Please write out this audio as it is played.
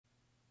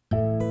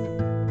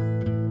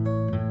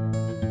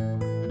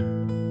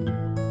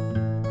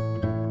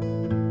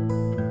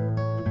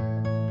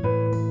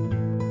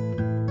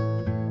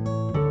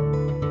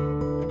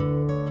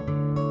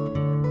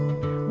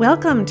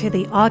Welcome to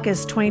the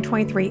August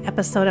 2023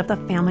 episode of the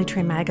Family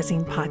Tree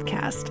Magazine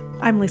podcast.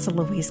 I'm Lisa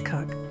Louise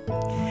Cook.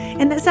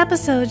 In this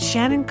episode,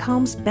 Shannon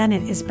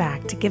Combs-Bennett is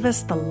back to give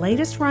us the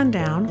latest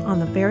rundown on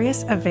the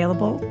various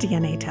available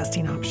DNA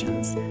testing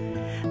options.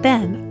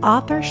 Then,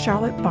 author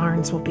Charlotte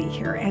Barnes will be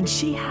here, and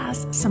she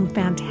has some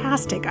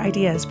fantastic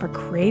ideas for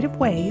creative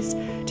ways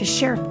to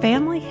share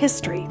family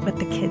history with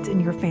the kids in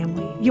your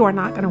family. You are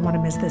not going to want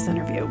to miss this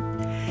interview.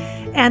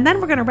 And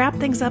then we're going to wrap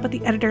things up at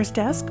the editor's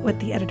desk with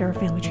the editor of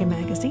Family Tree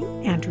Magazine,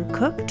 Andrew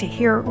Cook, to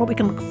hear what we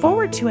can look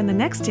forward to in the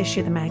next issue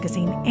of the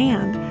magazine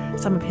and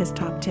some of his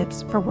top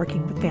tips for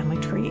working with family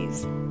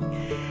trees.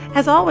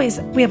 As always,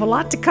 we have a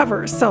lot to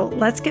cover, so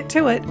let's get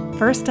to it.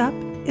 First up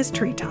is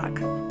Tree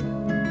Talk.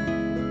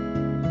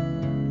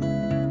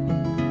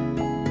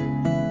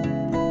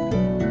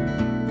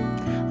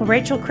 Well,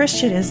 Rachel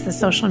Christian is the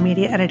social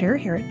media editor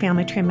here at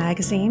Family Tree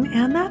Magazine,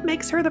 and that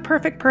makes her the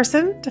perfect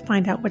person to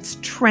find out what's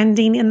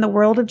trending in the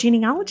world of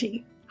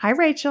genealogy. Hi,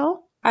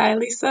 Rachel. Hi,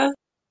 Lisa.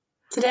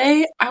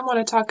 Today, I want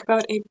to talk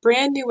about a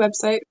brand new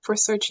website for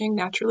searching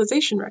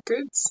naturalization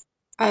records.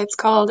 It's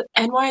called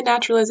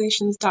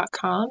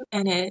nynaturalizations.com,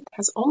 and it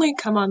has only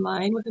come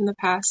online within the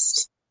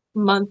past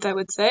month, I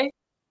would say.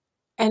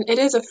 And it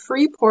is a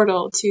free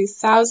portal to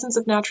thousands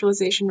of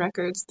naturalization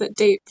records that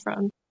date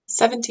from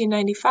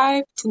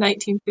 1795 to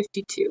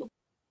 1952.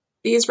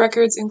 These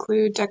records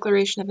include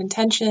declaration of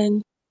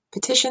intention,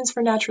 petitions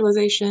for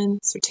naturalization,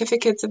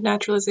 certificates of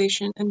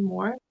naturalization, and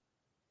more.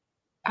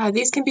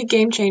 These can be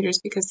game changers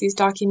because these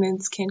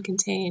documents can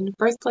contain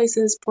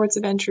birthplaces, ports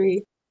of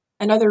entry,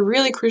 and other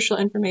really crucial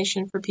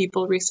information for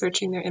people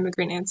researching their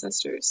immigrant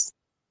ancestors.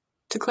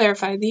 To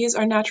clarify, these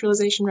are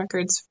naturalization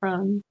records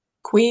from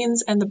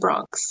Queens and the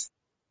Bronx.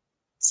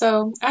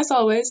 So, as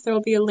always, there will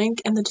be a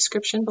link in the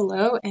description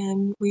below,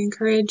 and we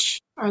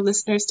encourage our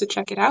listeners to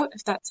check it out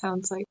if that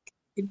sounds like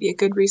it'd be a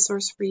good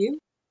resource for you.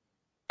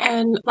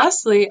 And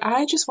lastly,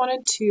 I just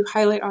wanted to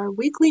highlight our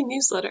weekly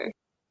newsletter.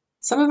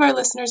 Some of our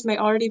listeners may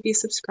already be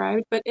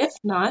subscribed, but if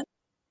not,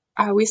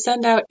 we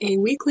send out a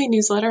weekly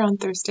newsletter on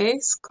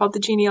Thursdays called the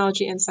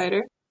Genealogy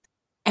Insider,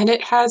 and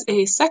it has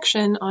a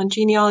section on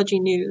genealogy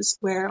news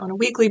where on a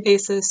weekly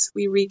basis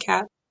we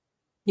recap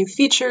new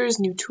features,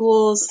 new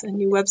tools, and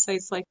new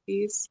websites like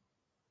these.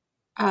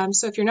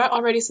 So if you're not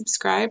already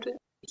subscribed,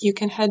 you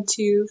can head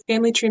to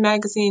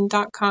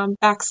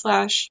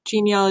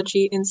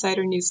familytreemagazine.com/genealogy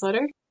insider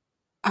newsletter,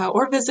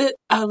 or visit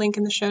a link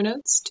in the show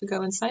notes to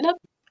go and sign up.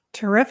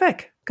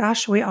 Terrific.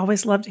 Gosh, we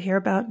always love to hear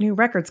about new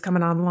records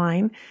coming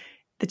online.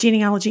 The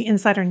Genealogy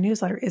Insider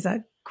newsletter is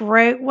a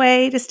great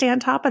way to stay on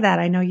top of that.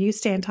 I know you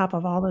stay on top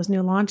of all those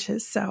new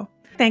launches, so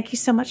thank you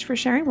so much for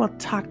sharing. We'll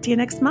talk to you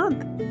next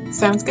month.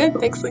 Sounds good.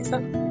 Thanks, Lisa.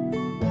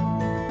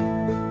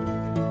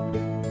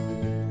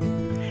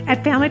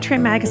 At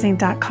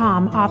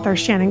FamilyTreeMagazine.com, author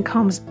Shannon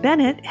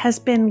Combs-Bennett has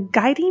been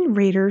guiding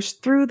readers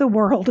through the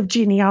world of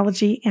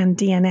genealogy and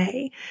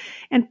DNA.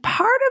 And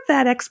part of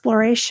that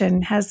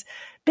exploration has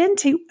been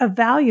to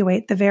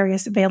evaluate the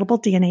various available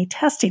DNA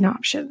testing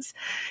options.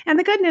 And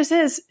the good news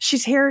is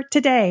she's here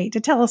today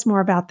to tell us more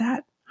about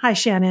that. Hi,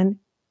 Shannon.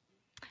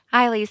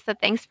 Hi, Lisa.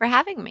 Thanks for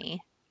having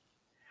me.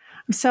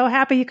 I'm so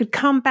happy you could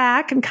come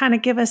back and kind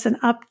of give us an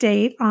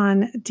update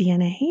on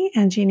DNA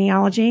and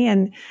genealogy.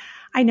 And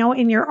I know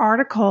in your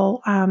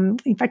article,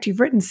 in fact, you've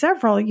written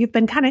several, you've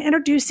been kind of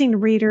introducing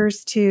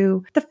readers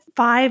to the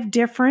 5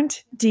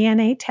 different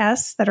DNA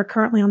tests that are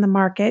currently on the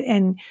market.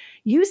 And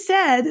you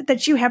said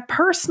that you have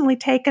personally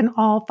taken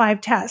all 5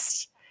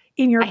 tests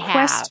in your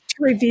quest to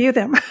review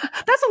them.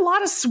 That's a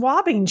lot of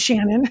swabbing,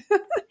 Shannon.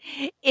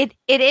 It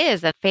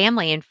is. A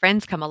family and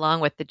friends come along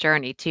with the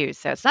journey too.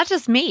 So it's not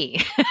just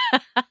me.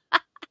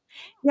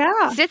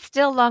 Yeah. Sit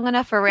still long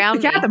enough around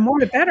me. Yeah, the more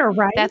the better,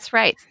 right? That's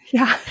right.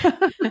 Yeah.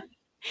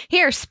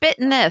 Here, spit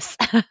in this.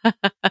 Yeah,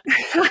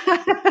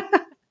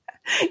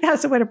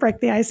 it's a way to break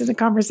the ice in a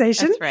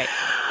conversation. That's right.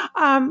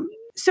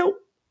 So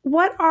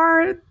what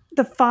are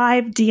the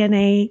 5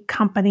 DNA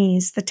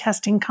companies, the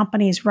testing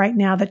companies right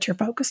now that you're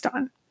focused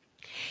on?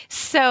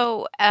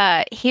 So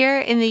here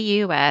in the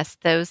U.S.,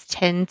 those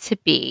tend to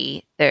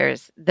be,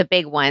 there's the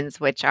big ones,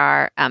 which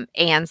are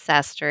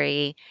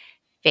Ancestry,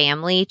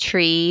 Family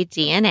Tree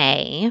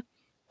DNA,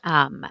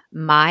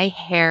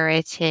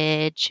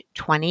 MyHeritage,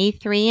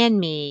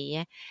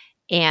 23andMe,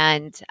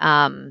 and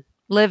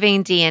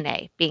Living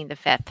DNA being the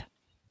 5th.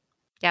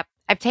 Yep.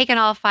 I've taken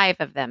all 5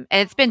 of them,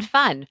 and it's been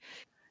fun.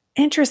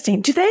 Interesting.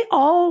 Do they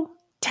all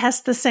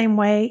test the same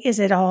way? Is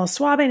it all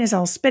swabbing? Is it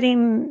all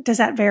spitting? Does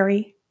that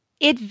vary?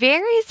 It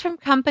varies from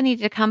company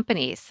to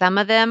company. Some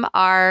of them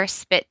are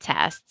spit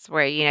tests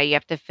where, you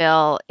have to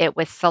fill it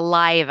with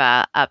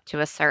saliva up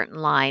to a certain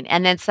line.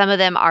 And then some of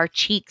them are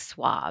cheek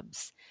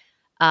swabs.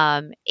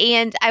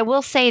 And I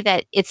will say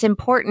that it's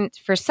important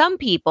for some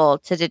people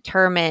to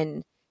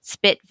determine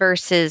spit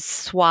versus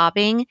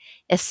swabbing,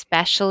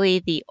 especially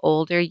the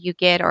older you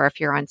get or if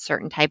you're on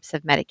certain types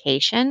of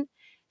medication.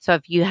 So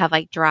if you have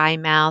like dry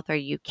mouth or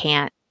you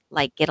can't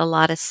like get a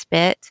lot of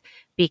spit,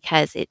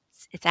 because it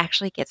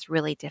actually gets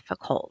really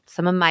difficult.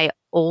 Some of my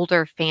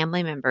older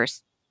family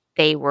members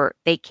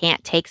they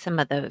can't take some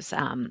of those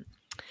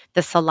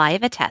the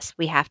saliva tests.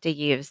 We have to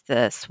use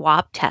the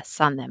swab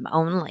tests on them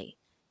only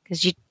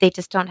because they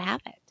just don't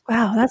have it.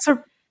 Wow,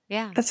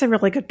 Yeah. that's a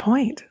really good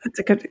point. That's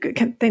a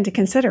good thing to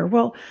consider.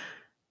 Well,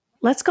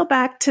 let's go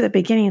back to the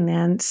beginning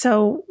then.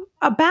 So,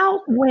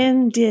 about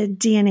when did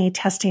DNA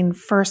testing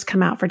first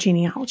come out for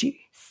genealogy?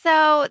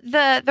 So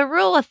the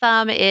rule of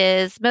thumb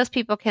is most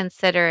people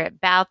consider it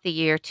about the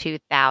year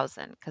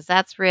 2000 because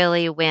that's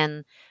really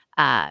when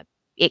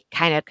it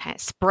kind of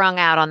sprung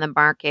out on the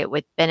market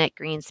with Bennett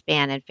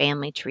Greenspan and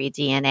Family Tree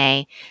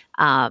DNA,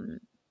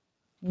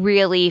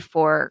 really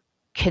for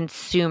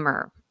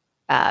consumer,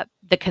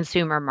 the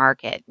consumer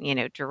market,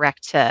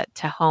 direct to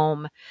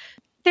home.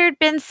 There'd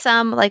been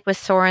some like with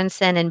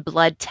Sorensen and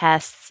blood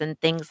tests and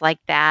things like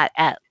that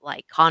at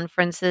like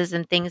conferences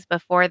and things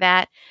before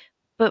that.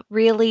 But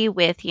really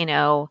with,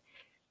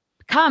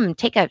 come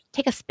take a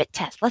spit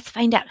test. Let's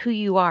find out who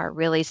you are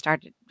really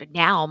started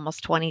now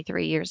almost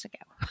 23 years ago.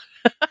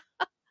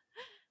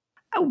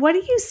 What do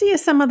you see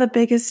as some of the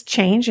biggest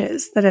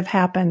changes that have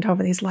happened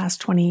over these last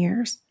 20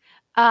 years?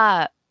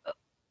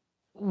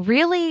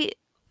 Really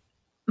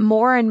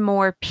more and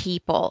more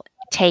people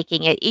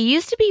taking it. It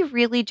used to be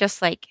really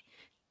just like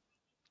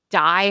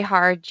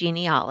diehard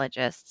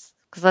genealogists.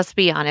 Because let's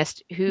be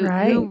honest,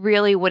 who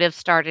really would have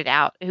started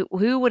out?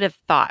 Who would have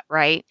thought,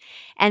 right?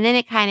 And then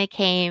it kind of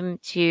came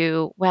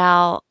to,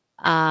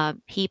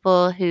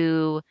 people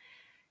who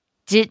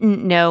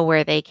didn't know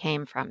where they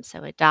came from.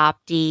 So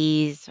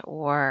adoptees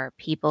or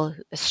people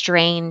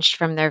estranged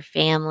from their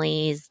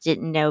families,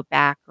 didn't know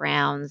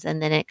backgrounds.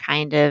 And then it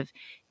kind of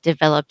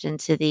developed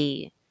into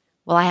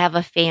I have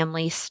a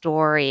family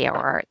story,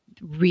 or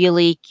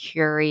really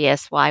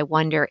curious. Well, I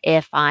wonder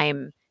if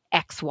I'm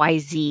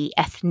XYZ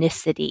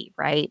ethnicity,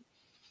 right?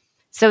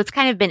 So it's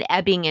kind of been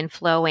ebbing and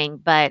flowing,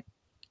 but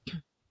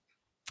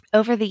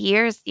over the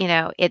years,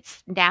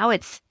 it's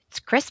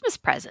Christmas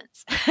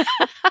presents.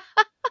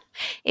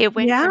 It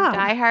went from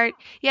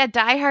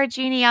diehard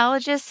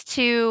genealogists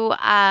to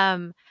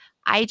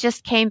I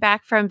just came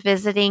back from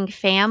visiting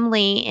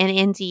family in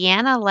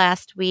Indiana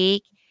last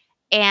week.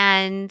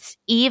 And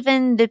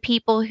even the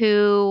people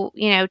who,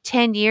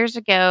 10 years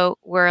ago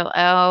were,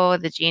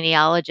 the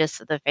genealogists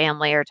of the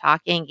family are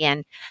talking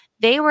again.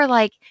 They were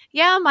like,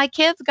 yeah, my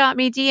kids got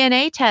me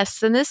DNA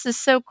tests and this is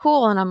so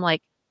cool. And I'm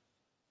like,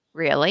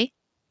 really?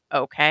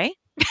 Okay.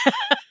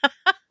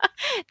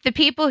 The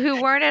people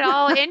who weren't at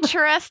all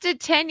interested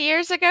 10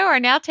 years ago are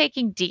now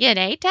taking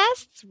DNA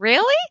tests?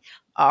 Really?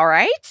 All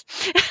right.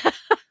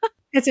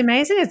 It's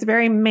amazing. It's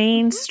very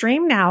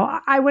mainstream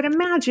now. I would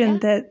imagine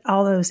that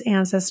all those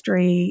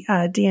Ancestry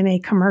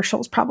DNA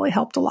commercials probably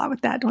helped a lot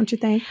with that, don't you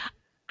think?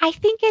 I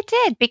think it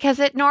did because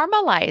it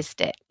normalized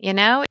it.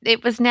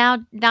 It was now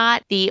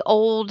not the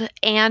old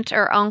aunt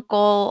or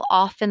uncle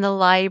off in the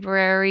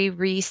library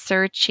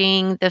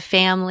researching the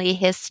family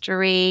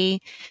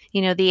history,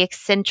 the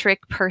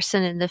eccentric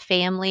person in the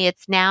family.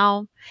 It's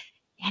now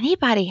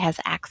anybody has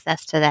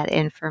access to that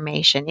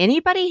information.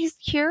 Anybody who's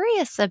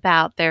curious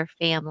about their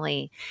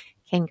family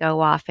can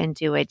go off and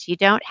do it. You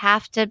don't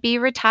have to be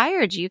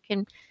retired. You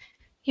can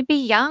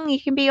be young, you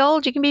can be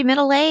old, you can be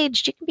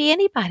middle-aged, you can be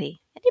anybody.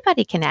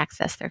 Anybody can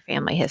access their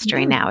family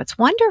history now. It's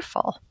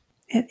wonderful.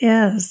 It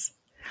is.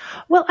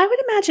 Well, I would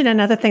imagine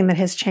another thing that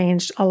has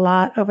changed a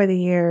lot over the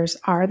years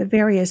are the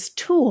various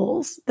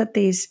tools that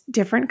these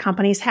different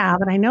companies have.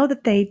 And I know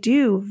that they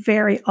do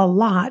vary a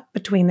lot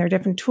between their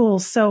different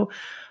tools. So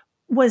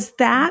was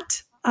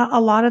that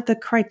a lot of the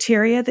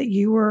criteria that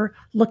you were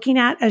looking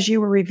at as you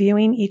were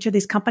reviewing each of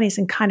these companies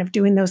and kind of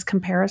doing those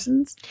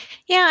comparisons?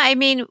 Yeah, I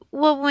mean,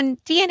 when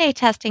DNA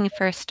testing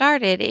first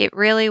started, it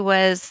really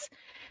was,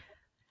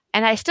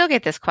 and I still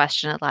get this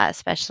question a lot,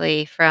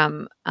 especially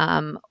from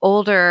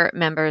older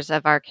members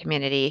of our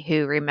community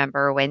who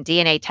remember when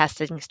DNA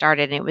testing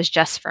started and it was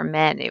just for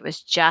men. It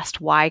was just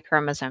Y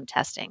chromosome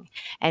testing.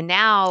 And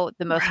now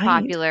the most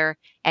popular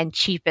and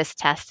cheapest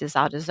test is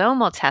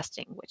autosomal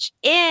testing, which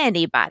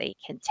anybody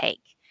can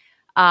take.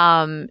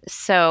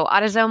 So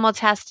autosomal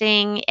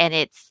testing, and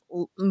it's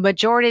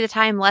majority of the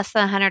time less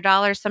than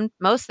 $100,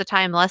 most of the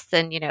time less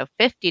than,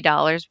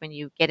 $50 when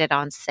you get it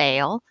on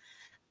sale.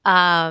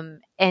 And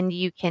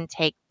you can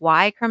take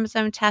Y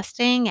chromosome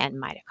testing and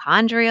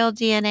mitochondrial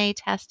DNA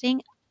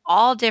testing,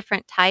 all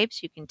different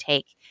types. You can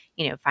take,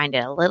 find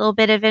a little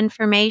bit of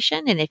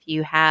information. And if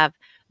you have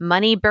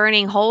money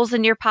burning holes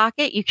in your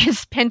pocket, you can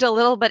spend a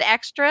little bit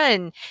extra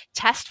and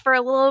test for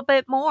a little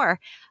bit more.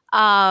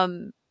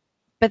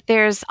 But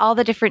there's all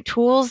the different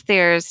tools.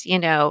 There's,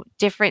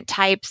 different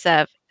types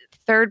of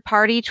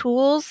third-party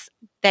tools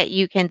that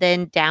you can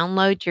then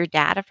download your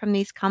data from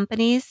these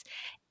companies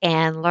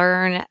and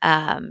learn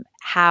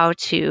how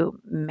to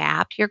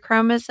map your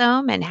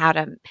chromosome and how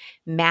to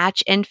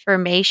match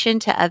information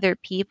to other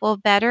people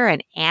better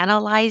and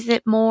analyze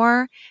it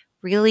more.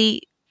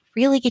 Really,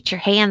 really get your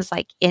hands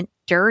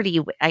dirty.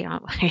 I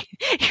don't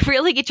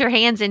really get your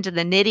hands into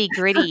the nitty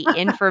gritty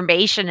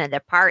information and the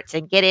parts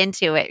and get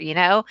into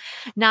it,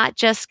 not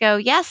just go,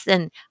 yes,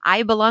 and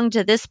I belong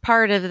to this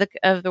part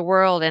of the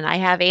world and I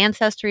have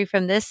ancestry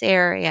from this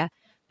area,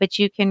 but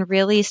you can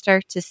really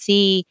start to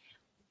see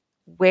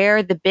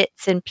where the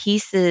bits and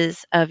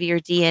pieces of your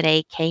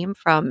DNA came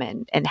from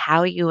and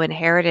how you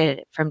inherited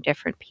it from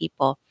different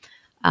people.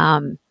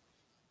 Kind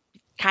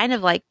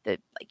of like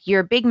you're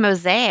a big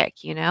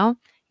mosaic,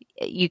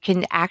 you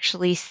can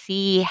actually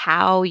see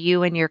how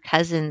you and your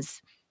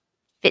cousins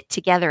fit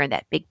together in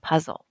that big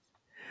puzzle.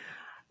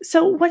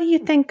 So what do you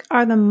think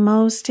are the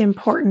most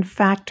important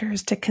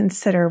factors to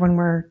consider when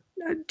we're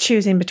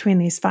choosing between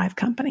these 5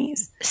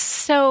 companies?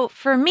 So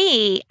for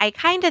me, I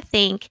kind of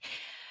think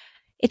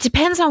it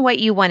depends on what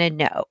you want to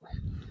know.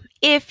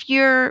 If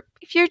you're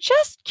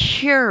just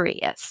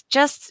curious,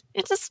 just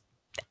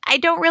I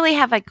don't really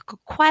have a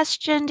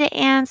question to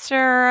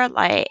answer.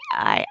 Like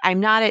I'm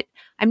not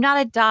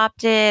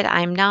adopted.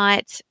 I'm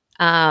not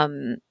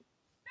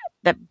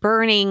the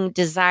burning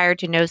desire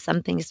to know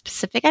something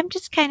specific. I'm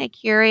just kind of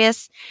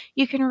curious.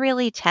 You can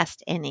really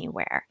test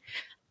anywhere.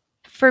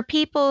 For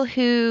people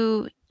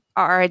who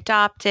are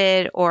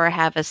adopted or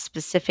have a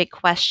specific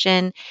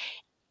question,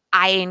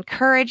 I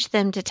encourage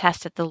them to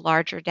test at the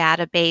larger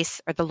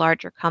database or the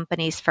larger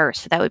companies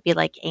first. So that would be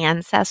like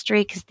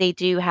Ancestry, because they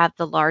do have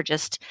the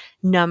largest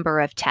number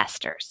of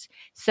testers.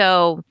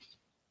 So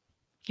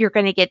you're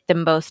going to get the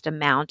most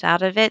amount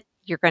out of it.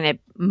 You're going to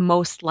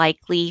most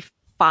likely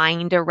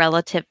find a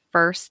relative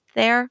first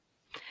there.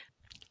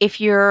 If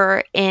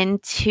you're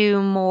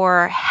into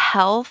more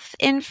health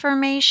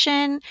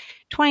information,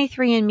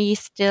 23andMe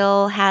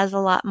still has a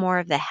lot more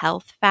of the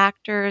health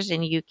factors,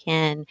 and you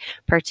can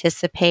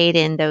participate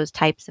in those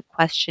types of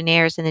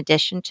questionnaires in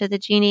addition to the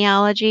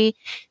genealogy.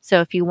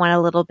 So if you want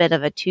a little bit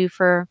of a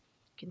twofer,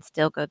 you can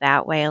still go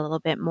that way a little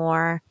bit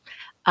more.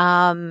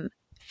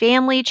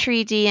 Family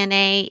Tree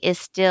DNA is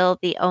still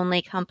the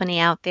only company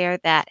out there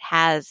that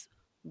has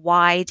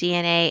Y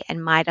DNA and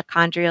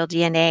mitochondrial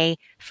DNA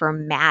for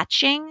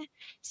matching.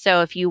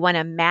 So if you want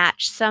to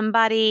match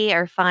somebody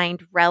or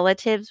find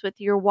relatives with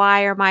your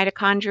Y or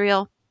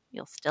mitochondrial,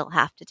 you'll still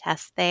have to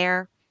test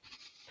there.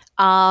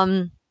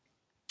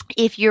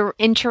 If you're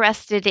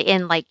interested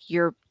in like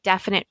your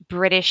definite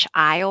British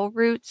Isle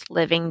roots,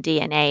 Living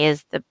DNA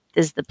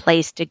is the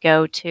place to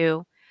go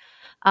to.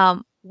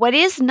 What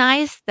is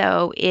nice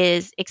though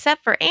is,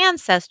 except for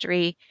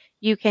Ancestry,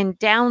 you can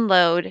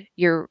download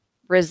your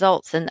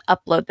results and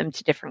upload them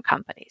to different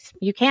companies.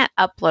 You can't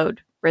upload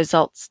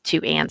results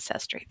to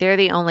Ancestry. They're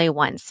the only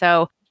ones.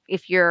 So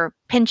if you're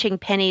pinching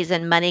pennies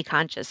and money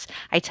conscious,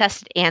 I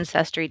tested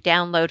Ancestry,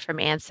 download from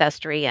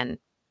Ancestry and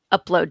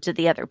upload to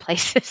the other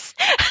places.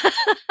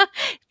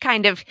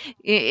 kind of,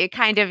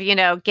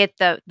 get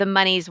the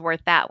money's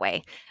worth that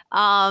way.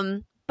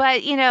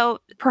 But,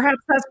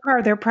 perhaps that's part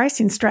of their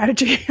pricing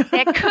strategy.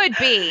 It could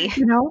be,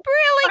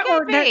 really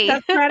could be.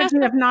 That strategy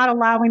of not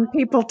allowing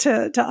people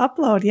to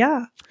upload.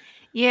 Yeah.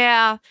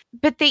 Yeah,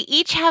 but they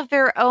each have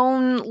their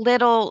own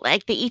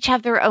they each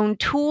have their own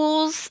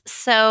tools.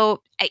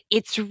 So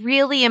it's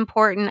really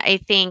important, I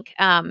think,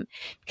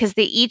 because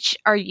they each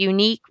are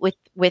unique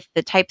with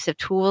the types of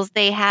tools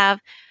they have.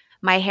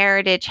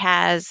 MyHeritage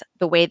has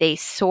the way they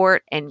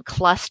sort and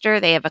cluster.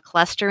 They have a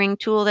clustering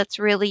tool that's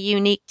really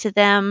unique to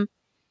them.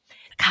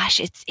 Gosh,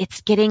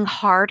 it's getting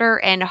harder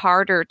and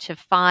harder to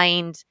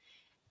find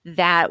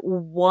that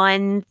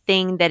one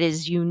thing that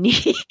is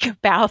unique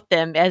about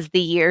them as the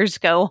years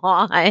go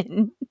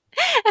on.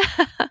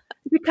 It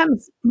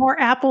becomes more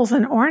apples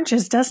and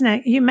oranges, doesn't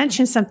it? You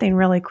mentioned something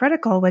really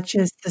critical, which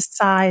is the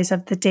size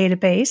of the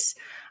database.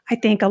 I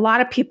think a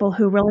lot of people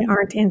who really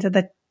aren't into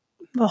the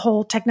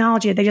whole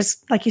technology, they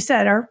just, like you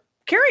said, are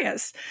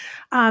curious.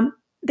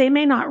 They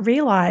may not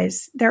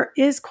realize there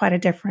is quite a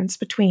difference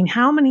between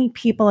how many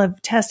people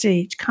have tested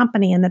each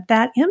company, and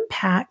that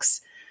impacts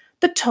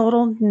the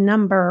total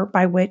number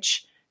by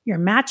which you're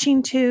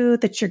matching to,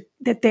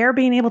 that they're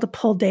being able to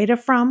pull data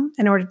from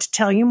in order to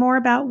tell you more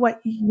about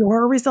what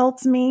your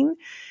results mean.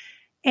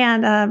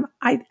 And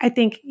I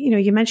think,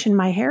 you mentioned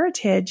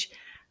MyHeritage,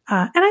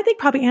 and I think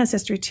probably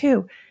Ancestry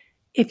too.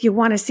 If you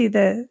want to see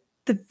the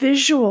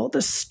visual,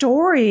 the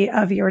story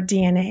of your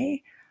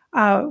DNA,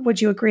 would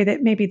you agree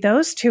that maybe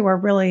those two are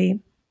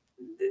really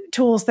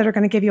tools that are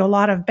going to give you a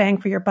lot of bang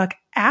for your buck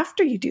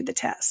after you do the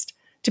test,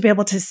 to be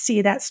able to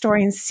see that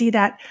story and see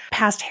that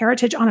past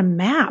heritage on a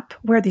map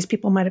where these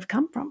people might have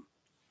come from?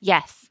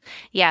 Yes.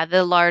 Yeah,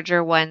 the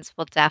larger ones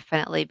will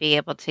definitely be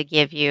able to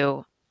give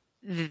you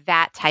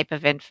that type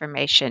of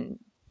information,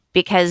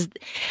 because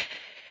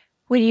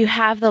when you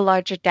have the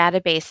larger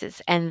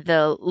databases and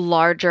the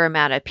larger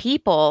amount of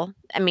people,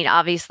 I mean,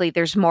 obviously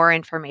there's more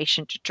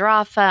information to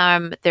draw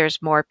from,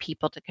 there's more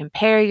people to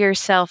compare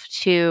yourself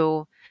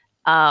to.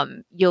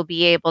 You'll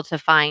be able to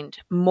find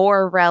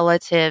more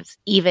relatives,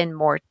 even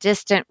more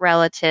distant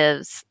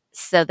relatives.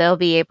 So they'll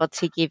be able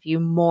to give you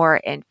more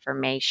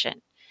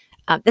information.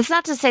 That's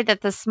not to say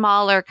that the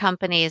smaller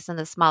companies and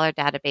the smaller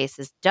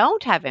databases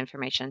don't have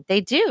information. They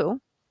do.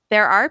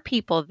 There are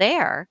people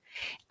there.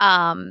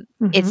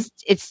 Mhm.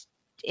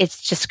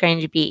 It's just going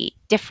to be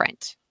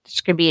different.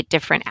 It's going to be a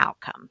different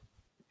outcome.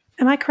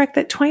 Am I correct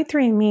that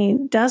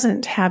 23andMe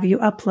doesn't have you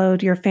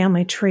upload your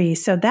family tree?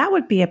 So that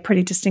would be a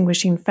pretty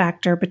distinguishing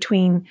factor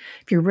between,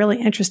 if you're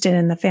really interested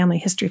in the family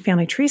history,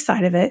 family tree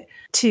side of it,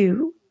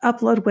 to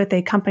upload with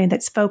a company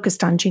that's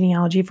focused on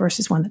genealogy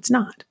versus one that's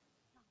not.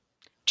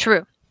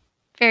 True.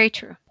 Very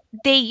true.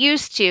 They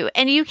used to,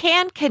 and you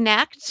can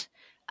connect.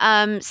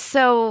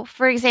 So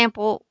for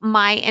example,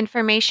 my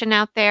information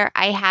out there,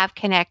 I have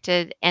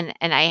connected and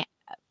I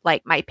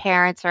like my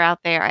parents are out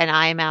there and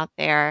I'm out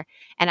there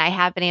and I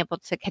have been able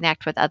to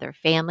connect with other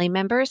family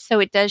members. So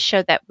it does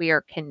show that we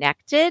are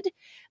connected,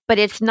 but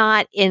it's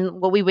not in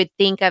what we would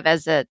think of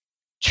as a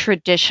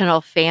traditional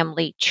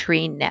family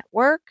tree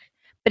network,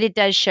 but it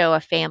does show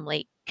a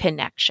family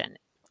connection.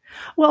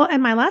 Well,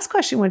 and my last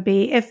question would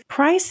be, if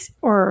price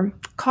or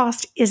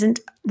cost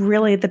isn't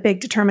really the big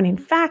determining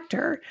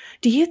factor,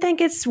 do you think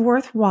it's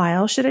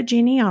worthwhile, should a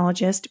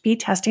genealogist be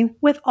testing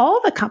with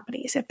all the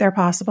companies if they're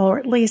possible, or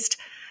at least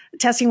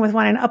testing with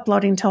one and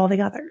uploading to all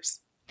the others?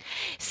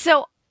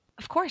 So,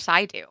 of course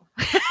I do.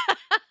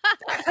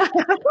 Of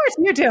course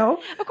you do.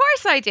 Of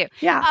course I do.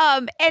 Yeah.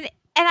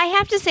 And I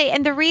have to say,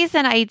 and the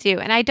reason I do,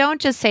 and I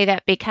don't just say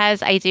that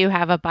because I do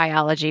have a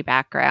biology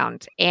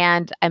background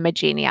and I'm a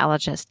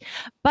genealogist,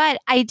 but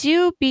I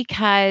do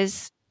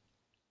because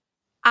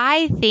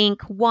I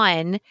think,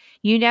 one,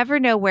 you never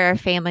know where a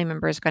family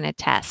member is going to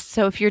test.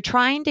 So if you're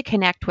trying to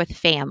connect with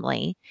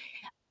family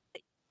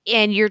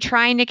and you're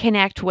trying to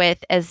connect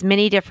with as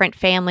many different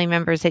family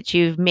members that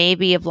you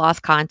maybe have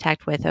lost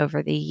contact with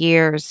over the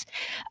years,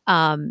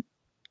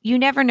 you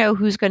never know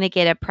who's going to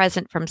get a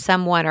present from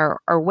someone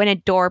or win a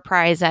door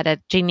prize at a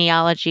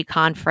genealogy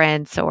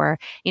conference. Or,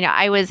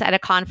 I was at a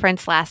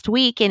conference last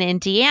week in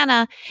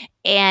Indiana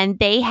and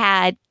they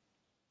had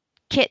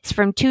kits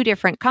from 2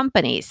 different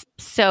companies.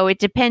 So it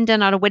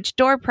depended on which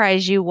door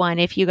prize you won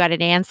if you got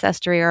an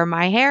Ancestry or a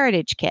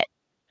MyHeritage kit.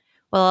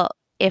 Well,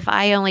 if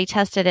I only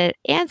tested at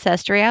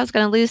Ancestry, I was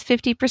going to lose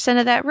 50%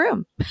 of that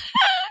room.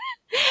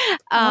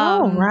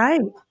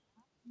 Right.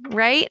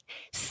 Right.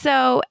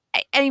 So,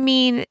 I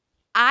mean,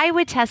 I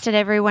would test it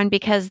everyone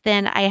because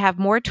then I have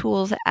more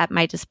tools at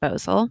my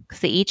disposal because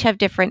they each have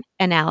different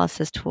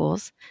analysis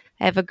tools.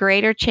 I have a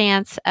greater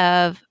chance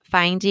of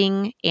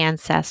finding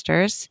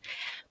ancestors.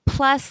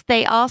 Plus,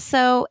 they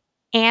also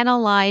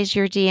analyze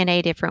your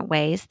DNA different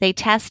ways. They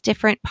test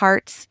different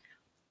parts.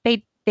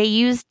 They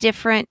use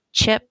different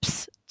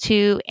chips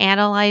to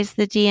analyze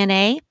the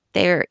DNA.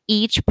 They're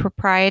each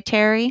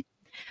proprietary.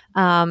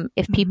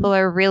 If people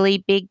are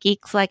really big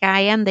geeks like I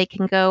am, they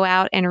can go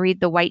out and read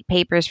the white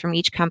papers from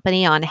each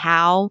company on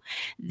how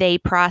they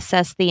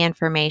process the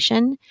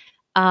information.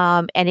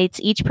 And it's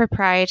each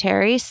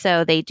proprietary,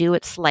 so they do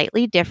it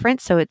slightly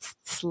different. So it's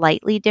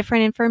slightly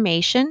different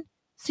information.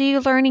 So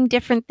you're learning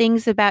different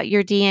things about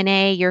your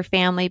DNA, your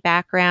family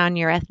background,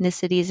 your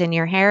ethnicities, and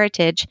your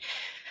heritage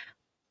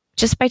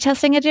just by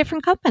testing a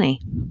different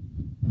company.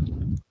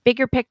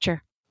 Bigger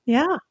picture.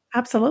 Yeah,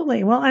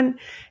 absolutely. Well, and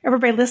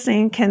everybody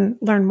listening can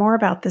learn more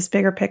about this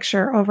bigger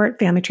picture over at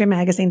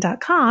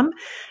familytreemagazine.com.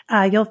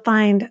 You'll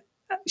find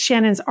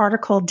Shannon's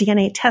article,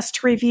 DNA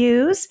Test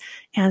Reviews,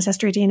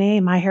 Ancestry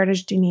DNA,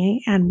 MyHeritage DNA,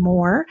 and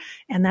more.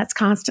 And that's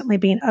constantly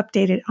being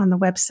updated on the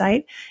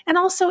website. And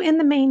also in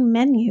the main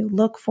menu,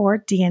 look for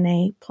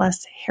DNA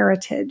plus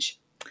Heritage.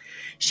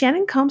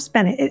 Shannon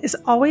Combs-Bennett, it is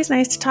always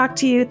nice to talk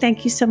to you.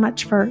 Thank you so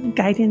much for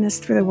guiding us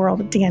through the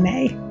world of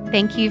DNA.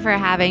 Thank you for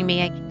having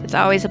me. It's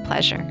always a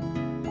pleasure.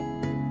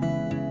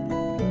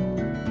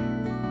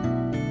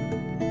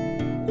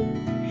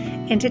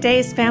 In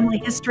today's Family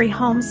History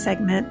Home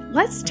segment,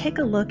 let's take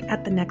a look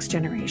at the next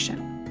generation.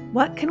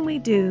 What can we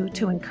do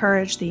to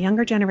encourage the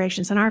younger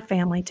generations in our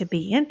family to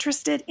be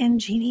interested in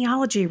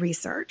genealogy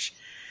research?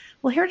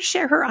 Well, here to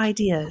share her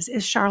ideas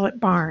is Charlotte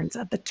Barnes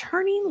of the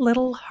Turning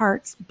Little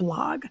Hearts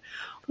blog.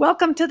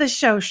 Welcome to the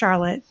show,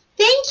 Charlotte.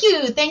 Thank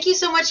you. Thank you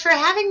so much for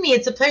having me.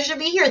 It's a pleasure to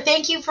be here.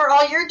 Thank you for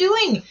all you're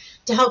doing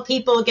to help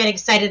people get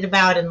excited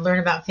about and learn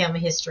about family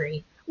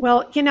history.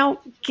 Well,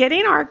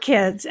 getting our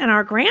kids and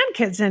our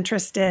grandkids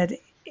interested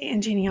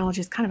in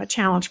genealogy is kind of a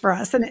challenge for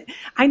us. And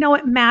I know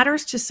it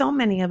matters to so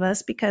many of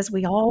us because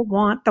we all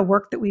want the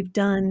work that we've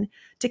done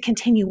to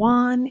continue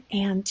on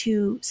and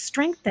to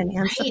strengthen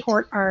and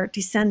support our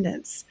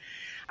descendants.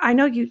 I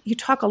know you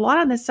talk a lot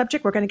on this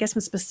subject. We're going to get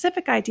some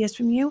specific ideas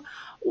from you.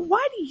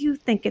 Why do you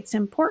think it's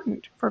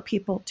important for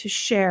people to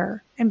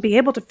share and be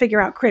able to figure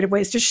out creative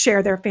ways to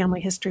share their family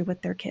history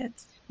with their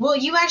kids? Well,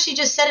 you actually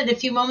just said it a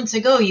few moments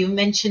ago. You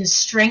mentioned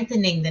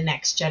strengthening the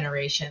next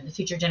generation, the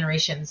future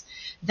generations.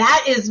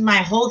 That is my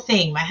whole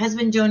thing. My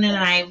husband, Jonah, and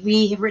I,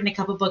 we have written a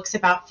couple books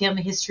about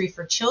family history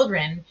for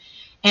children.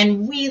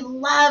 And we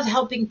love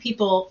helping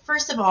people,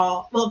 first of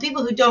all,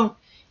 people who don't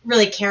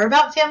really care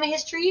about family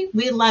history.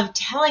 We love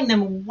telling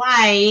them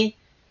why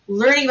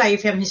learning about your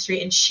family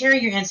history and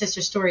sharing your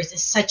ancestor stories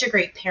is such a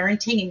great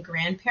parenting and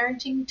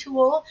grandparenting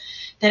tool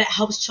that it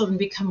helps children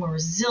become more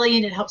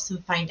resilient. It helps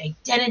them find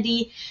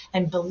identity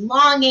and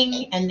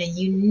belonging and a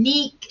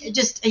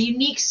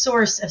unique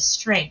source of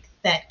strength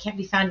that can't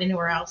be found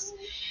anywhere else,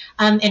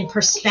 and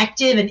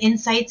perspective and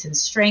insights and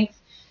strength.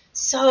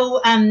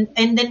 So, and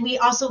then we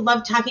also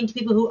love talking to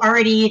people who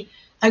already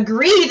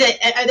agree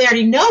that they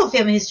already know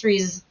family history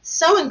is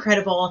so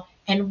incredible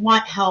and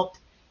want help,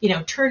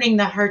 turning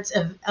the hearts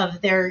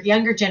of their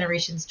younger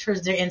generations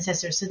towards their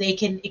ancestors so they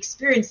can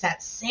experience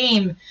that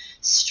same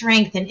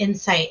strength and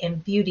insight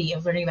and beauty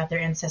of learning about their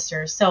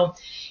ancestors. So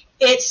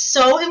it's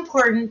so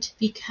important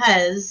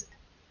because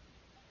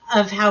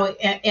of how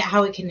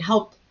it can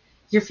help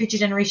your future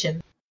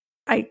generation.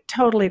 I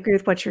totally agree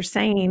with what you're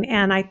saying.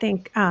 And I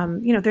think,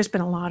 there's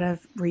been a lot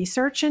of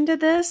research into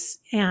this,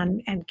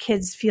 and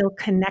kids feel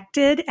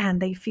connected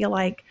and they feel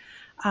like,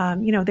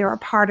 they're a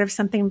part of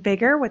something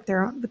bigger with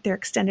their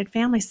extended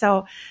family.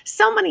 So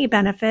many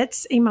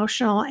benefits,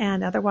 emotional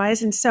and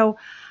otherwise. And so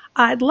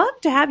I'd love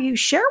to have you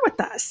share with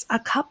us a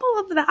couple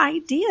of the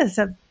ideas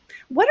of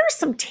what are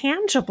some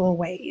tangible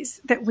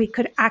ways that we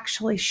could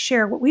actually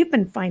share what we've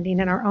been finding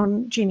in our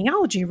own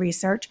genealogy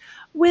research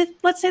with,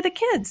 let's say, the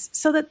kids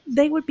so that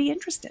they would be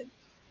interested.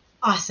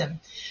 Awesome.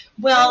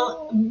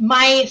 Well,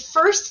 my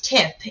first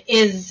tip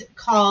is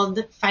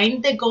called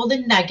Find the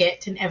Golden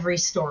Nugget in Every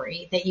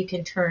Story that you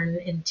can turn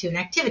into an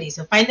activity.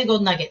 So find the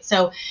golden nugget.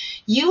 So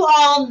you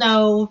all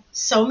know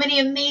so many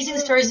amazing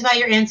stories about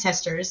your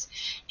ancestors,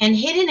 and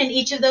hidden in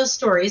each of those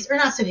stories, or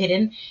not so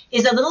hidden,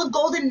 is a little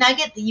golden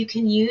nugget that you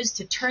can use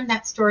to turn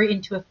that story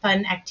into a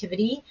fun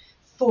activity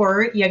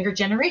for younger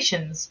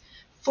generations.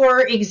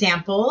 For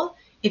example,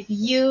 if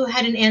you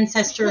had an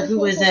ancestor who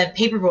was a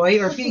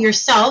paperboy, or if you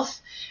yourself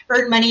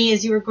earned money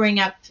as you were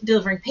growing up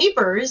delivering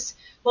papers,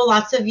 well,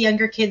 lots of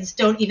younger kids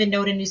don't even know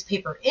what a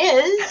newspaper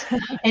is.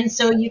 And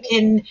so you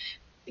can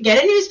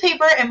get a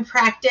newspaper and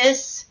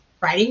practice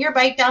riding your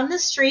bike down the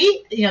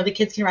street. The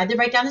kids can ride their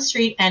bike down the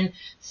street and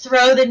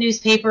throw the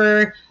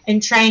newspaper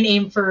and try and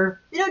aim for,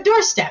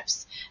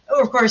 doorsteps.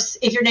 Or, of course,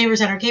 if your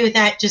neighbors aren't okay with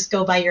that, just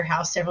go by your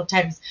house several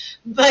times.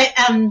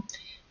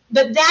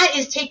 But that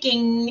is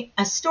taking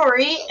a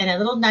story and a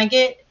little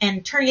nugget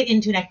and turning it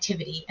into an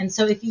activity. And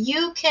so if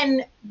you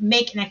can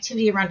make an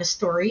activity around a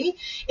story,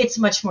 it's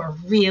much more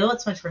real,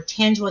 it's much more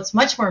tangible, it's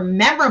much more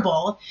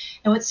memorable.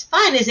 And what's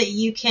fun is that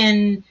you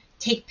can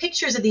take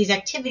pictures of these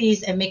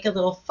activities and make a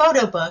little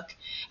photo book.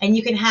 And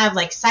you can have,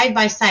 like, side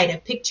by side a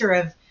picture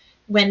of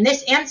when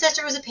this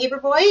ancestor was a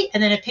paperboy,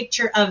 and then a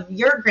picture of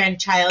your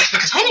grandchild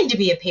pretending to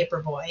be a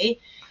paperboy.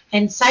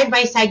 And side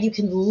by side you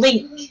can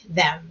link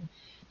them.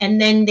 And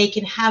then they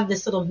can have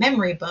this little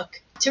memory book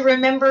to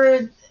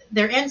remember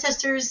their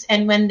ancestors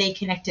and when they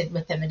connected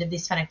with them and did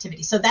these fun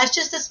activities. So that's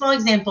just a small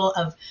example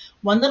of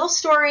one little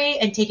story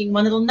and taking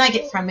one little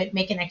nugget from it,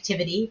 make an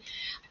activity.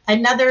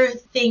 Another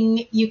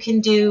thing you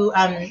can do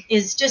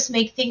is just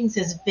make things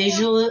as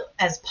visual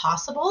as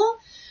possible.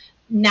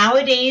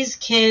 Nowadays,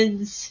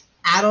 kids,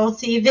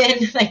 adults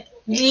even,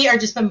 we are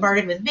just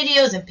bombarded with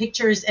videos and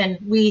pictures, and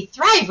we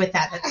thrive with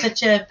that. That's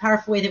such a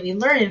powerful way that we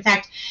learn. In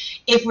fact,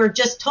 if we're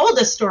just told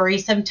a story,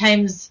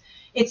 sometimes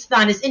it's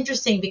not as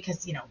interesting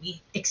because,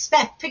 we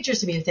expect pictures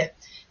to be with it.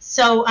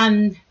 So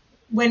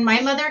when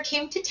my mother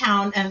came to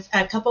town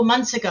a couple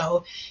months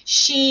ago,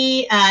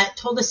 she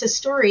told us a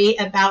story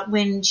about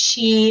when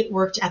she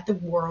worked at the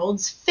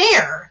World's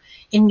Fair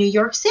in New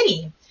York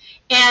City.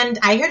 And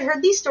I had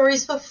heard these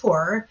stories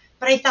before,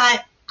 but I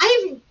thought,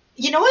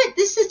 you know what?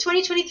 This is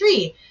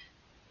 2023.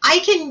 I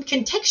can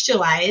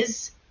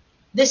contextualize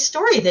this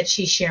story that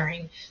she's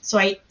sharing. So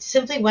I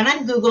simply went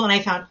on Google and I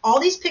found all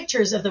these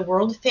pictures of the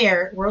World's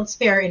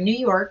Fair in New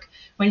York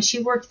when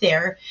she worked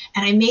there.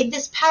 And I made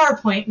this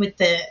PowerPoint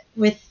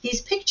with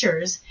these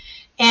pictures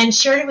and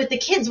shared it with the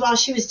kids while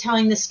she was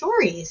telling the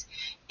stories.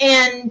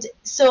 And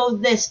so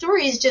the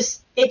stories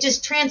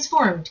just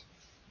transformed.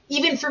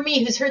 Even for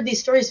me, who's heard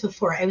these stories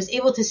before, I was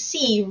able to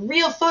see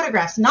real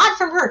photographs, not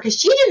from her, because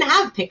she didn't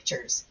have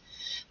pictures,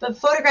 but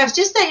photographs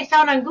just that I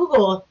found on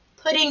Google,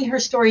 putting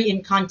her story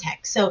in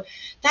context. So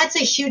that's a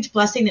huge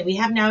blessing that we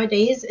have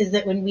nowadays, is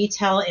that when we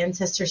tell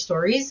ancestor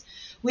stories,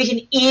 we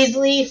can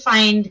easily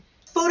find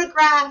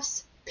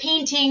photographs,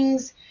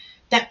 paintings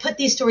that put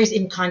these stories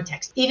in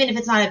context. Even if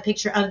it's not a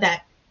picture of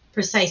that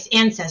precise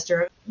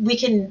ancestor, we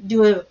can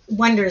do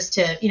wonders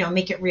to,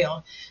 make it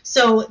real.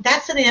 So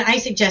that's something that I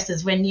suggest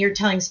is when you're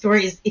telling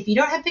stories, if you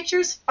don't have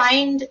pictures,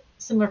 find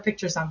similar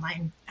pictures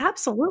online.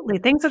 Absolutely.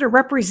 Things that are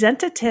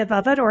representative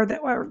of it or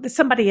that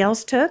somebody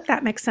else took.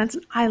 That makes sense.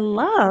 And I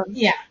love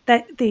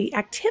that the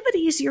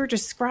activities you're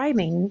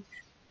describing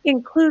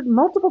include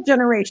multiple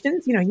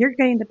generations. You're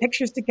getting the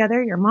pictures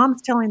together, your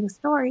mom's telling the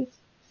story,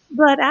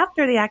 but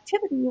after the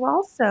activity, you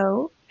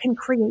also can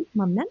create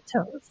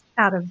mementos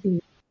out of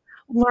the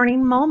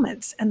learning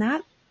moments. And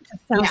that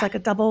just sounds like a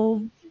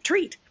double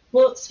treat.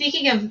 Well,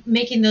 speaking of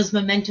making those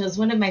mementos,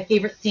 one of my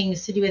favorite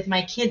things to do with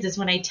my kids is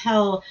when I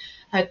tell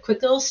a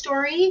quick little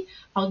story.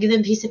 I'll give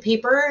them a piece of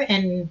paper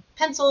and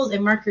pencils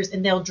and markers,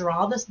 and they'll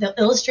draw this. They'll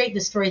illustrate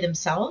the story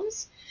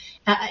themselves.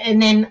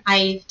 And then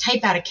I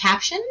type out a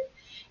caption,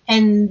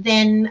 and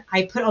then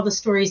I put all the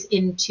stories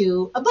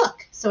into a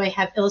book. So I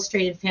have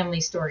illustrated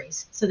family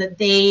stories so that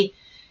they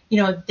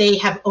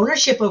have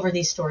ownership over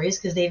these stories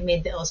because they've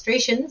made the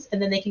illustrations,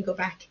 and then they can go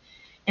back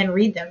and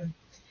read them.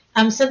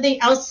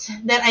 Something else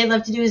that I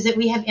love to do is that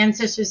we have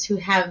ancestors who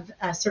have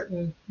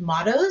certain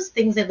mottos,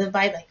 things they live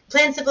by, like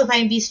plan, simplify,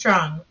 and be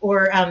strong,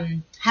 or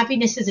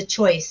happiness is a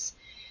choice.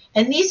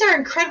 And these are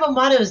incredible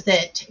mottos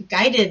that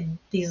guided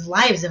these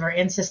lives of our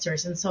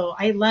ancestors. And so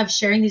I love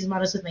sharing these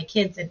mottos with my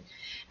kids. And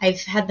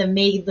I've had them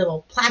made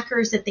little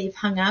placards that they've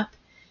hung up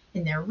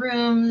in their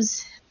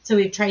rooms. So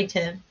we've tried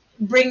to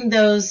bring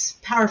those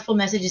powerful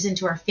messages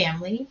into our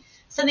family.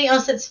 Something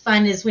else that's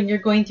fun is when you're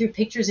going through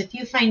pictures, if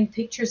you find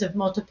pictures of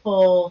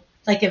multiple,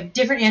 like of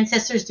different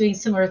ancestors doing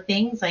similar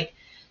things, like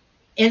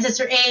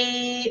ancestor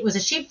A was a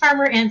sheep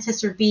farmer,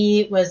 ancestor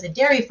B was a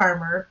dairy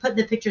farmer, put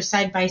the pictures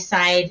side by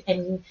side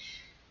and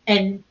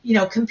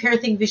compare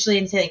things visually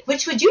and say, like,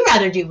 which would you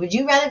rather do? Would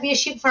you rather be a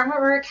sheep farmer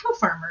or a cow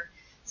farmer?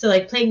 So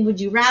like playing Would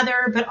You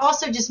Rather, but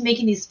also just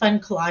making these fun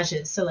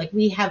collages. So like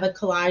we have a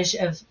collage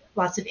of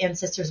lots of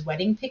ancestors'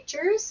 wedding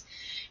pictures.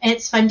 And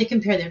it's fun to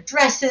compare their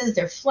dresses,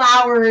 their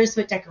flowers,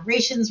 what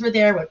decorations were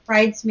there, what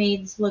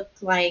bridesmaids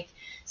looked like.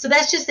 So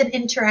that's just an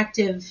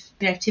interactive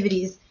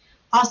activities.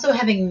 Also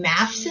having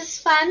maps is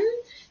fun.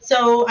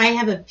 So I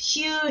have a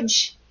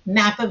huge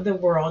map of the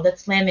world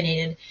that's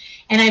laminated,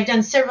 and I've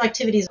done several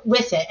activities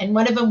with it. And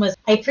one of them was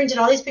I printed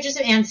all these pictures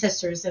of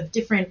ancestors of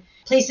different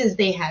places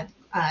they had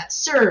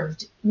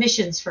served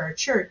missions for our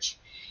church.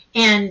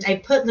 And I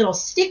put little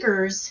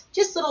stickers,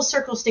 just little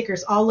circle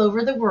stickers all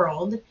over the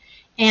world.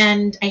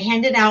 And I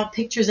handed out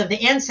pictures of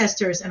the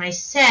ancestors, and I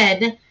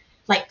said,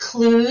 like,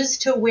 clues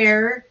to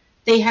where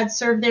they had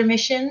served their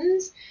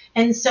missions.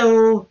 And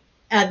so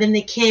then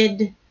the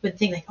kid would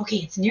think, like, okay,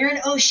 it's near an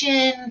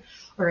ocean,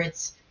 or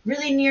it's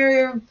really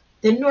near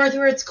the north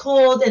where it's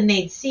cold, and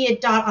they'd see a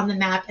dot on the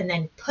map and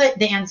then put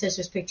the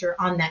ancestor's picture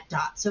on that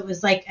dot. So it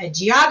was like a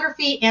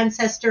geography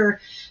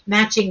ancestor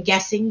matching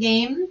guessing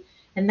game,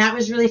 and that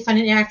was really fun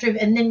and interactive.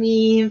 And then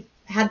we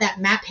had that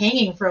map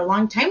hanging for a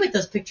long time with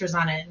those pictures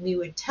on it, and we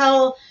would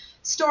tell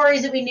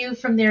stories that we knew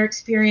from their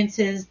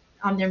experiences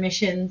on their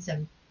missions,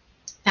 and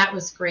that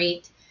was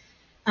great.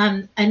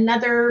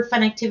 Another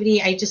fun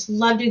activity, I just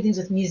love doing things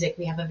with music.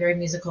 We have a very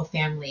musical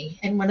family,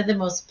 and one of the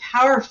most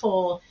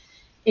powerful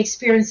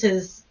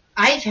experiences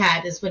I've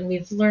had is when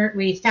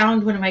we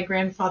found one of my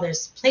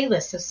grandfather's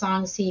playlists of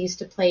songs he used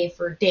to play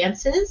for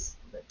dances,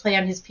 play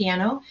on his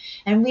piano,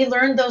 and we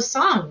learned those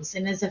songs.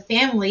 And as a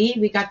family,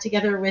 we got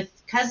together with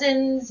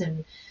cousins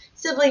and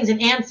siblings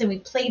and aunts, and we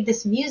played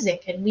this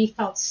music, and we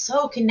felt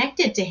so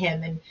connected to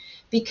him. And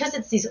because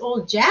it's these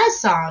old jazz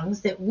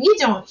songs that we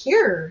don't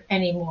hear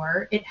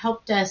anymore, it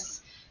helped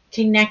us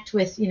connect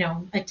with,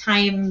 a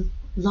time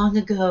long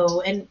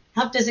ago, and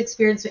helped us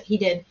experience what he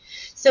did.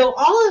 So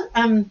all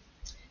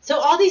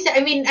these,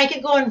 I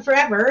could go on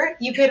forever.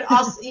 You could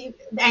also,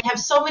 I have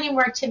so many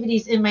more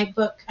activities in my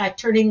book,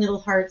 Turning Little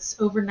Hearts,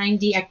 over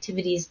 90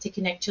 activities to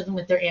connect children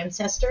with their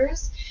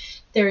ancestors.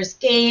 There's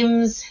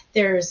games,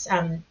 there's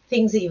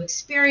things that you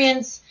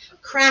experience,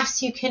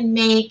 crafts you can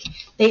make.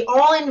 They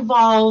all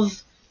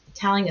involve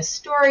telling a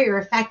story or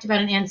a fact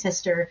about an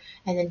ancestor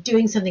and then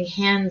doing something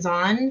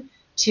hands-on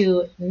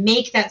to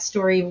make that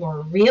story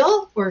more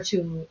real, or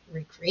to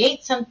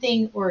recreate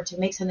something, or to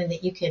make something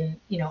that you can,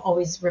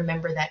 always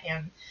remember that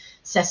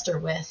ancestor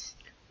with.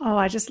 Oh,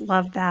 I just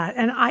love that.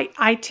 And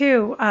I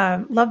too,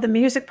 love the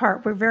music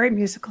part. We're very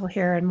musical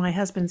here, and my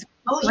husband's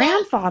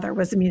grandfather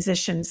was a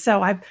musician.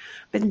 So I've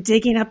been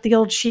digging up the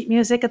old sheet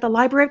music at the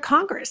Library of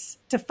Congress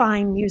to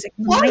find music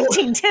from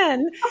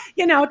 1910,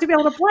 to be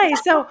able to play.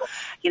 So,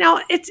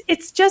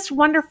 it's just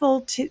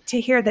wonderful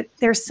to hear that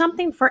there's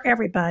something for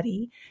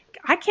everybody.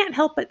 I can't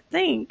help but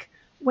think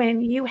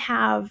when you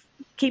have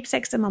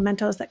keepsakes and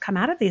mementos that come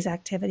out of these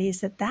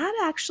activities, that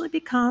actually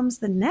becomes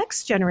the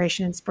next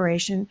generation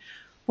inspiration.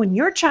 When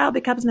your child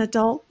becomes an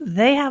adult,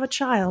 they have a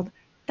child,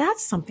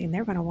 that's something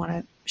they're going to want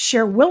to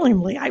share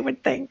willingly, I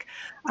would think,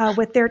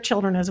 with their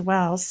children as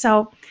well.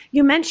 So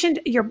you mentioned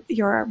your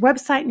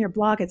website and your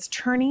blog. It's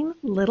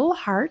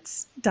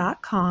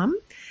turninglittlehearts.com.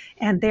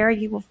 And there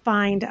you will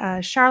find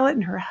Charlotte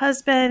and her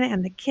husband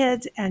and the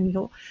kids, and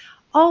you'll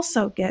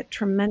also get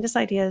tremendous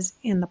ideas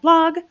in the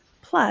blog,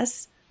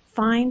 plus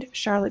find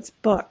Charlotte's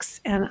books.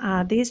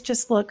 And these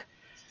just look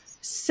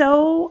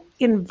so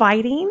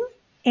inviting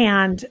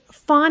and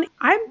fun.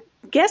 I'm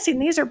guessing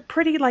these are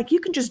pretty, like, you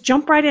can just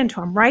jump right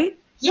into them, right?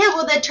 Yeah,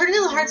 well, the Turning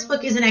Little Hearts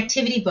book is an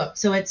activity book,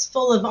 so it's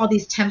full of all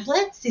these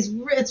templates. It's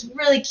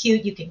really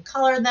cute. You can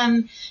color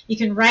them. You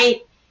can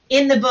write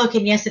in the book,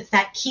 and yes, it's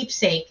that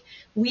keepsake.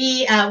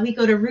 We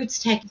go to Roots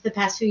Tech the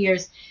past few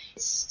years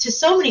to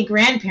so many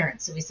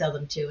grandparents that we sell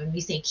them to, and we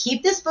say,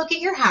 keep this book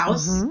at your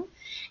house,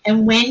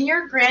 and when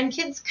your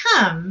grandkids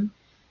come,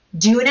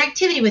 do an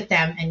activity with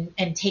them,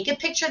 and take a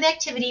picture of the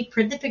activity,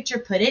 print the picture,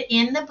 put it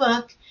in the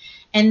book,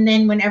 And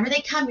then whenever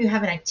they come, you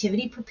have an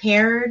activity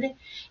prepared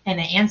and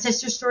an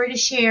ancestor story to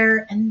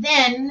share. And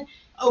then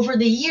over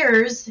the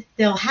years,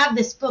 they'll have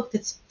this book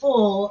that's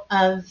full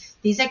of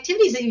these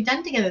activities that you've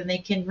done together, and they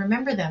can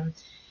remember them.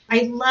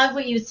 I love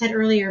what you said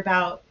earlier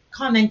about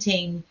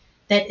commenting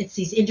that it's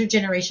these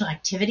intergenerational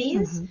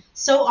activities. Mm-hmm.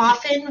 So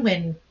often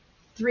when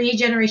 3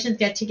 generations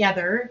get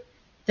together,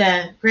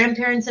 the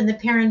grandparents and the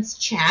parents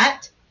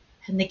chat,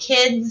 and the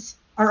kids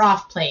are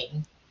off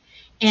playing.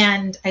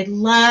 And I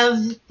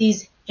love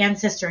these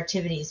ancestor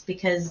activities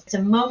because it's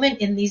a moment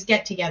in these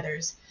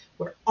get-togethers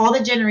where all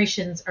the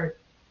generations are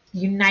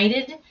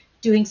united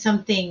doing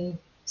something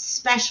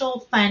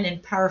special, fun,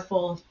 and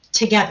powerful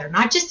together.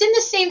 Not just in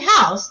the same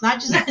house, not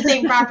just at the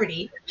same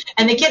property,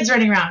 and the kids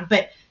running around,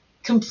 but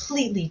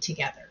completely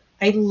together.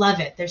 I love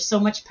it. There's so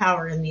much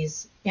power in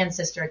these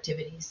ancestor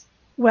activities.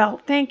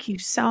 Well, thank you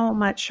so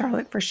much,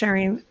 Charlotte, for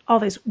sharing all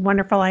these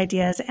wonderful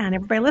ideas. And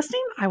everybody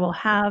listening, I will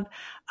have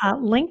a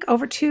link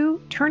over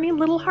to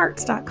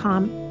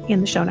turninglittlehearts.com in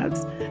the show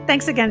notes.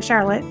 Thanks again,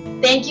 Charlotte.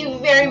 Thank you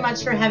very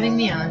much for having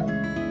me on.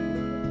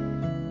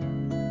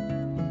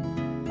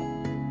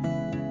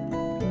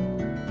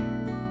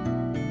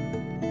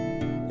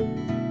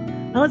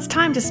 Well, it's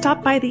time to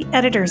stop by the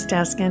editor's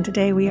desk, and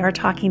today we are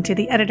talking to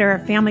the editor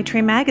of Family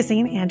Tree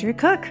Magazine, Andrew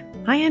Cook.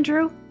 Hi,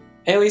 Andrew.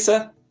 Hey,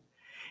 Lisa.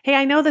 Hey,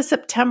 I know the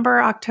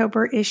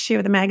September-October issue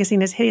of the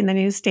magazine is hitting the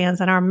newsstands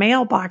and our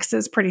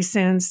mailboxes pretty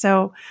soon,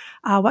 so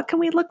what can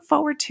we look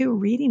forward to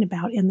reading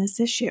about in this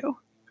issue?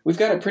 We've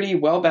got a pretty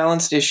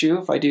well-balanced issue,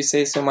 if I do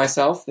say so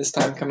myself, this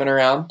time coming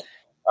around.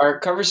 Our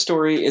cover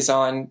story is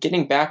on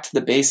getting back to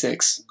the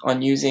basics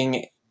on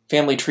using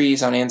family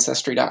trees on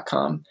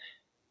Ancestry.com.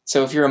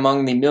 So if you're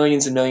among the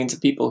millions and millions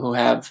of people who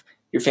have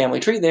your family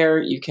tree there,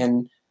 you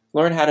can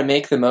learn how to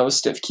make the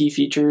most of key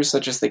features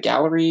such as the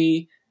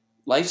gallery,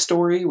 life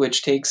story,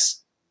 which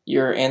takes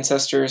your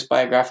ancestors'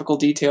 biographical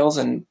details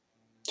and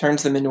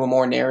turns them into a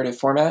more narrative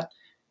format.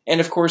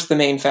 And of course, the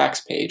main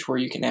facts page where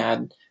you can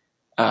add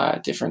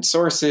different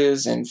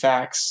sources and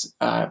facts,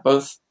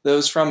 both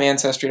those from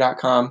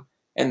Ancestry.com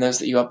and those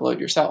that you upload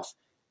yourself.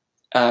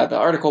 The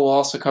article will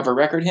also cover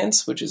record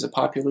hints, which is a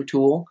popular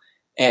tool.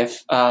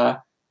 If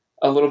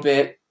a little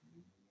bit,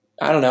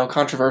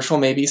 controversial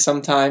maybe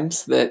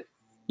sometimes that,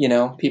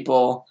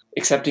 people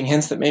accepting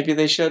hints that maybe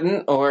they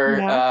shouldn't, or,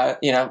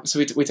 so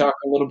we talk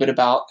a little bit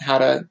about how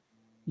to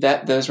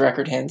vet those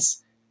record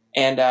hints.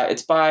 And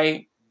it's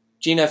by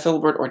Gina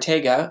Filibert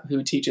Ortega,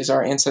 who teaches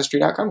our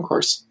Ancestry.com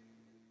course.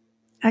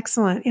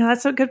 Excellent.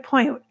 That's a good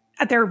point.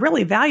 They're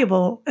really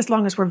valuable as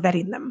long as we're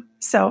vetting them.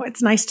 So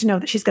it's nice to know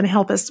that she's going to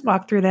help us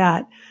walk through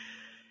that.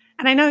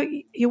 And I know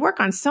you work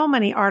on so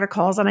many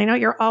articles, and I know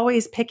you're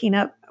always picking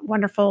up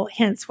wonderful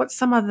hints. What's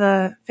some of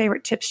the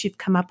favorite tips you've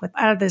come up with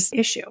out of this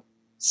issue?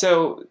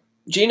 So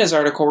Gina's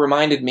article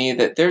reminded me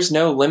that there's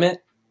no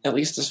limit, at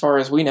least as far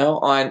as we know,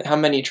 on how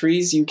many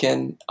trees you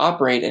can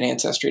operate in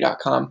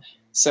Ancestry.com.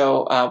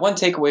 So one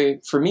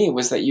takeaway for me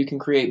was that you can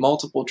create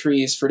multiple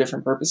trees for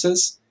different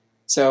purposes.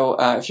 So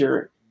if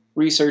you're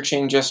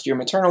researching just your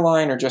maternal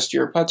line or just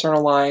your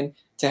paternal line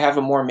to have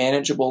a more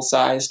manageable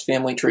sized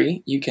family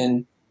tree, you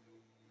can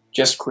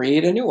just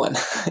create a new one.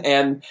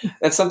 And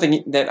that's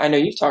something that I know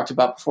you've talked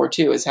about before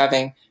too, is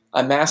having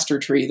a master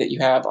tree that you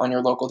have on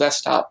your local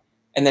desktop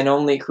and then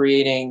only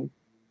creating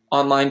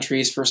online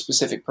trees for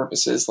specific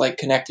purposes like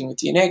connecting with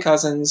DNA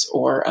cousins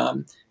or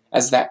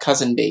as that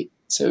cousin bait.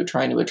 So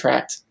trying to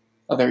attract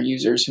other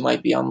users who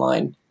might be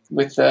online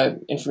with the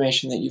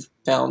information that you've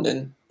found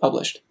and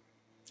published.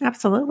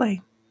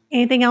 Absolutely.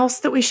 Anything else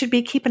that we should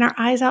be keeping our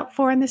eyes out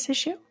for in this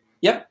issue?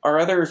 Yep. Our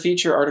other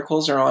feature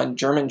articles are on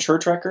German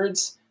church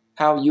records,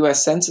 how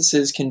U.S.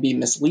 censuses can be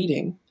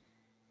misleading,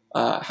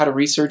 how to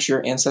research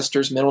your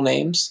ancestors' middle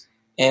names,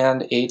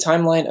 and a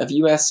timeline of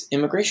U.S.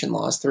 immigration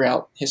laws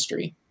throughout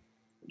history.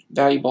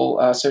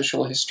 Valuable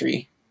social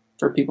history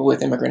for people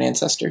with immigrant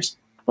ancestors.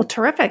 Well,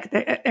 terrific.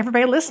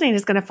 Everybody listening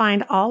is going to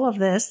find all of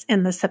this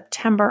in the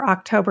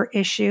September-October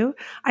issue.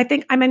 I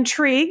think I'm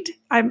intrigued.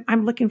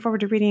 I'm looking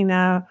forward to reading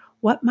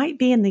what might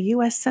be in the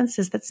U.S.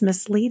 Census that's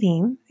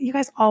misleading. You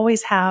guys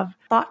always have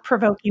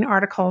thought-provoking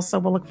articles, so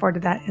we'll look forward to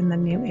that in the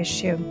new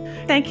issue.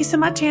 Thank you so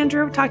much,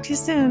 Andrew. Talk to you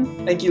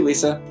soon. Thank you,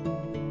 Lisa.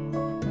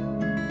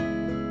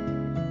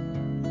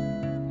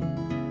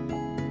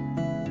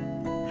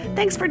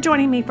 Thanks for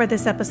joining me for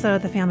this episode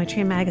of the Family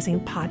Tree Magazine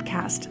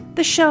podcast,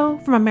 the show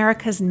from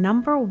America's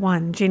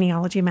 #1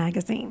 genealogy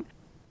magazine.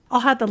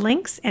 I'll have the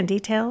links and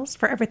details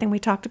for everything we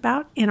talked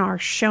about in our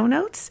show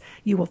notes.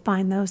 You will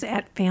find those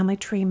at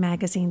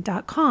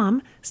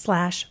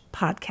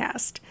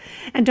familytreemagazine.com/podcast.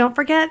 And don't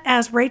forget,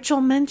 as Rachel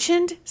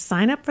mentioned,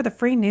 sign up for the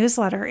free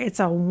newsletter.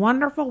 It's a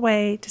wonderful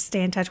way to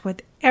stay in touch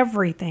with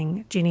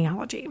everything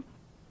genealogy.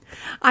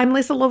 I'm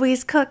Lisa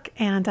Louise Cook,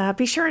 and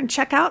be sure and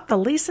check out the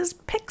Lisa's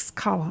Picks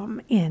column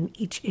in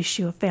each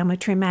issue of Family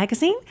Tree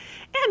Magazine.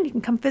 And you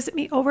can come visit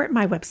me over at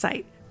my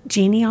website,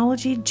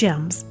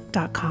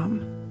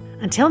 genealogygems.com.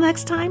 Until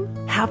next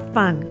time, have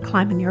fun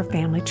climbing your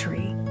family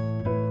tree.